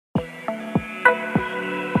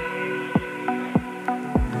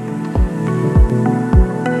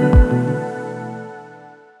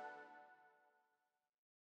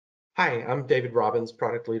Hi, I'm David Robbins,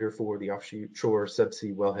 product leader for the offshore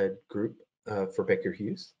subsea wellhead group for Baker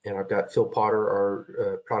Hughes. And I've got Phil Potter,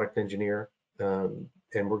 our product engineer, and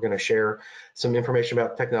we're going to share some information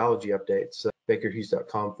about technology updates.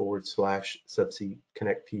 bakerhughes.com/subsea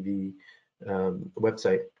connect TV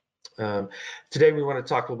website. Today we want to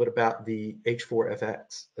talk a little bit about the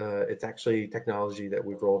H-4FX. It's actually technology that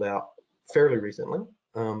we've rolled out fairly recently.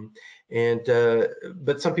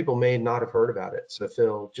 But some people may not have heard about it. So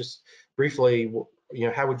Phil, just briefly,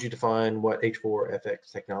 how would you define what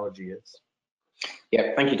H-4FX technology is?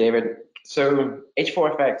 Yeah, thank you, David. So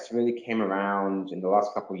H-4FX really came around in the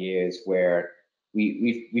last couple of years where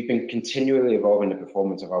we've been continually evolving the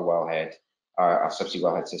performance of our wellhead, our subsea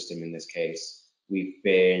wellhead system in this case. We've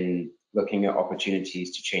been looking at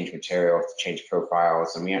opportunities to change materials, to change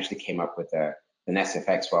profiles, and we actually came up with an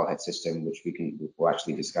SFX wellhead system, which we'll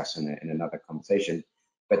actually discuss in another conversation.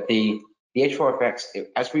 But the H-4FX,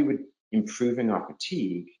 as we were improving our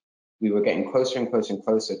fatigue, we were getting closer and closer and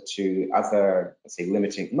closer to other, let's say,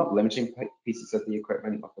 not limiting pieces of the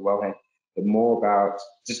equipment of the wellhead, but more about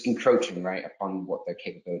just encroaching right upon what the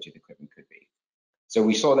capability of the equipment could be. So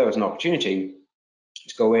we saw there was an opportunity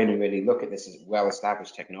to go in and really look at this as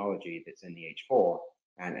well-established technology that's in the H4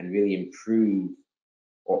 and really improve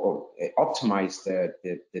or optimize the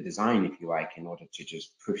design, if you like, in order to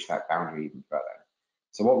just push that boundary even further.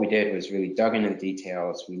 So what we did was really dug into the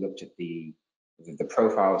details. We looked at the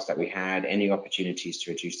profiles that we had, any opportunities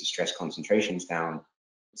to reduce the stress concentrations down.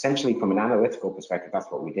 Essentially, from an analytical perspective,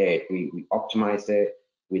 that's what we did. We optimized it.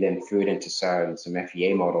 We then threw it into some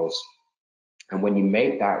FEA models. And when you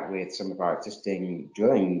make that with some of our existing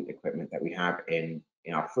drilling equipment that we have in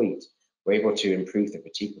our fleet, we're able to improve the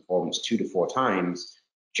fatigue performance 2 to 4 times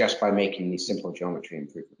just by making these simple geometry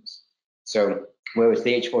improvements. So whereas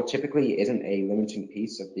the H4 typically isn't a limiting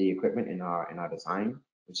piece of the equipment in our design,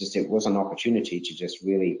 it was an opportunity to just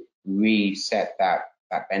really reset that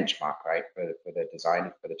benchmark, right, for the design,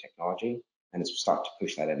 for the technology, and it's start to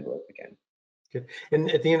push that envelope again. Good. And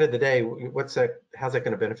at the end of the day, how's that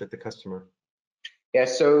going to benefit the customer? Yeah,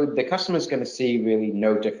 so the customer's going to see really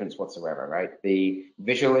no difference whatsoever, right?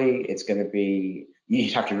 Visually, it's going to be,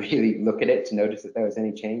 you'd have to really look at it to notice that there was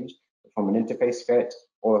any change. But from an interface fit,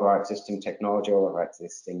 all of our existing technology, all of our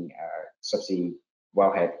existing subsea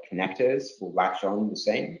wellhead connectors will latch on the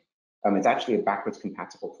same. It's actually a backwards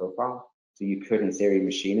compatible profile. So you could, in theory,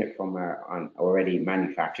 machine it from an already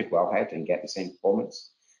manufactured wellhead and get the same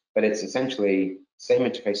performance. But it's essentially same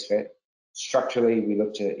interface fit. Structurally, we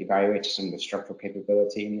looked to evaluate some of the structural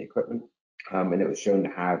capability in the equipment, and it was shown to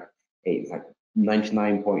have like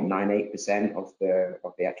 99.98% of the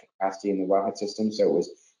actual capacity in the wellhead system. So it was,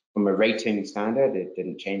 from a rating standard, it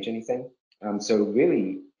didn't change anything. So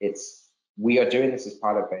really, we are doing this as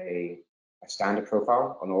part of a standard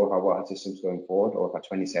profile on all of our wellhead systems going forward, all of our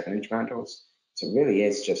 27-inch mandrels. So it really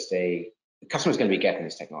is just the customer's going to be getting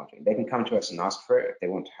this technology. They can come to us and ask for it if they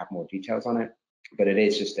want to have more details on it, but it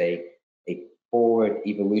is just a forward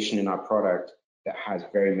evolution in our product that has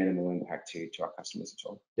very minimal impact to our customers at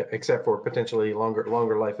all. Yeah, except for potentially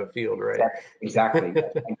longer life of field, right? Exactly.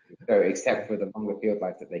 So except for the longer field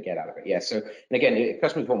life that they get out of it. Yeah. So, and again, if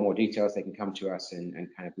customers want more details, they can come to us and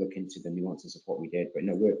kind of look into the nuances of what we did. But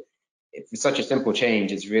no, for such a simple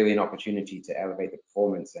change, it's really an opportunity to elevate the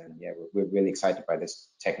performance. And yeah, we're really excited by this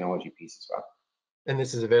technology piece as well. And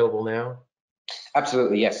this is available now?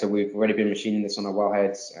 Absolutely, yes. So we've already been machining this on our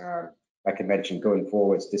wellheads. Like I mentioned, going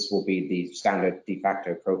forwards, this will be the standard de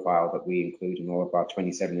facto profile that we include in all of our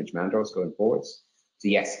 27-inch mandrels going forwards. So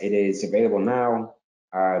yes, it is available now.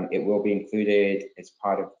 It will be included as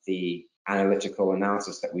part of the analytical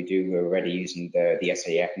analysis that we do. We're already using the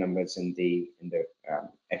SAF numbers in the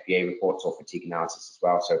FEA reports or fatigue analysis as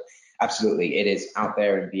well. So absolutely, it is out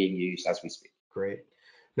there and being used as we speak. Great.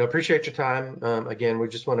 No, appreciate your time. Again, we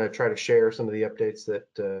just want to try to share some of the updates that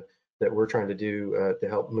we're trying to do to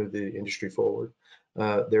help move the industry forward.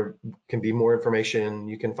 There can be more information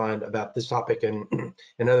you can find about this topic and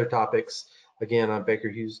other topics, again, on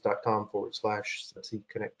bakerhughes.com/subsea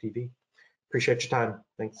connect TV. Appreciate your time.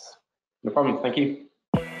 Thanks. No problem. Thank you.